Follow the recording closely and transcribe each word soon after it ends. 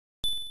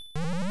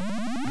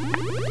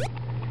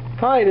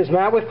Hi, it is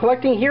Matt with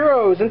Collecting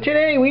Heroes, and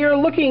today we are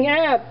looking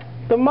at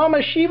the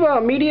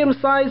Mameshiba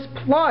medium-sized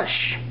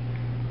plush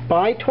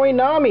by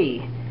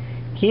Toynami.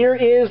 Here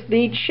is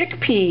the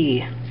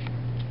Chickpea.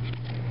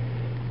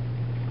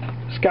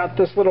 It's got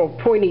this little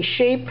pointy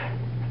shape,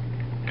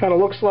 kind of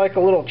looks like a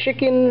little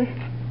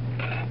chicken.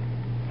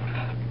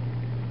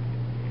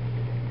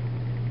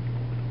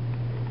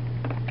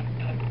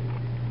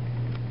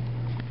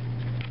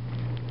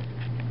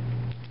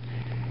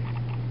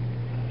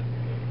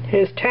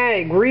 His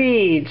tag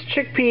reads,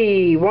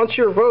 Chickpea wants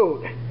your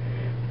vote.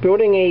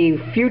 Building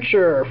a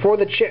future for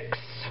the chicks.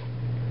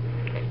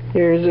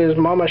 Here's his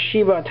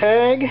Mameshiba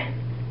tag.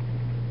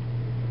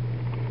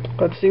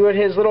 Let's see what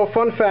his little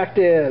fun fact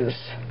is.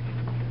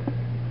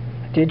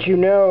 Did you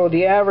know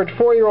the average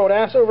 4-year-old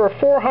asks over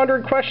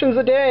 400 questions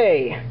a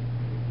day?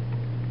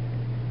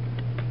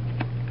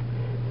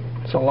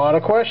 It's a lot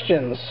of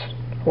questions.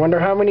 I wonder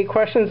how many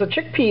questions a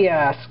chickpea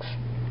asks.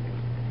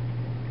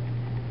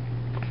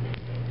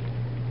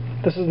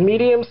 This is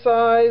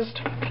medium-sized,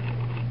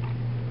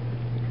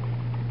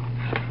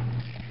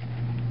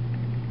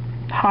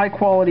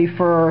 high-quality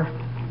fur,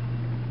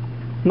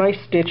 nice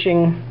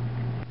stitching,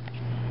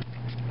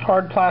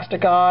 hard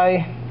plastic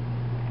eye.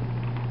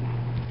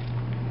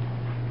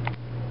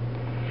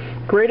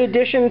 Great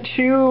addition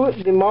to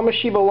the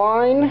Mameshiba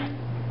line.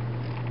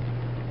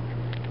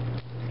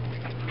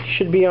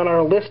 Should be on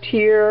our list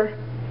here.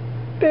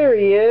 There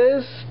he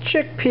is,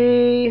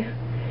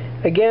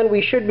 Chickpea. Again,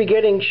 we should be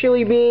getting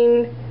chili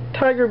bean,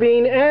 tiger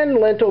bean, and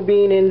lentil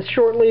bean in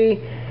shortly.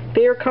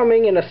 They are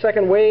coming in a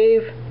second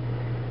wave.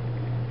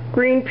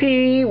 Green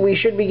pea we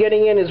should be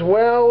getting in as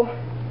well.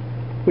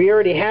 We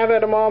already have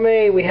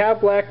edamame, we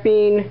have black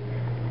bean.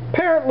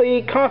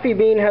 Apparently coffee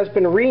bean has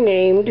been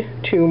renamed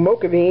to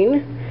mocha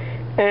bean.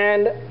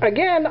 And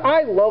again,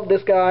 I love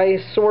this guy,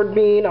 sword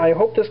bean. I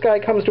hope this guy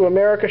comes to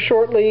America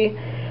shortly.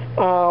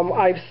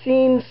 I've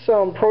seen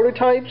some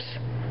prototypes,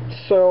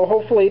 so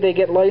hopefully they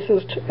get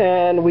licensed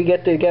and we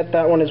get to get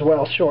that one as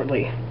well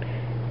shortly.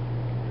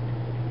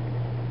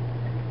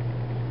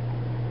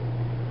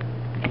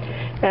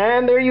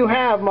 And there you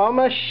have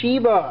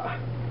Mameshiba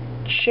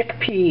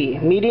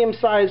Chickpea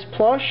medium-sized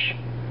plush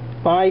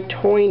by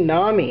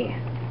Toynami.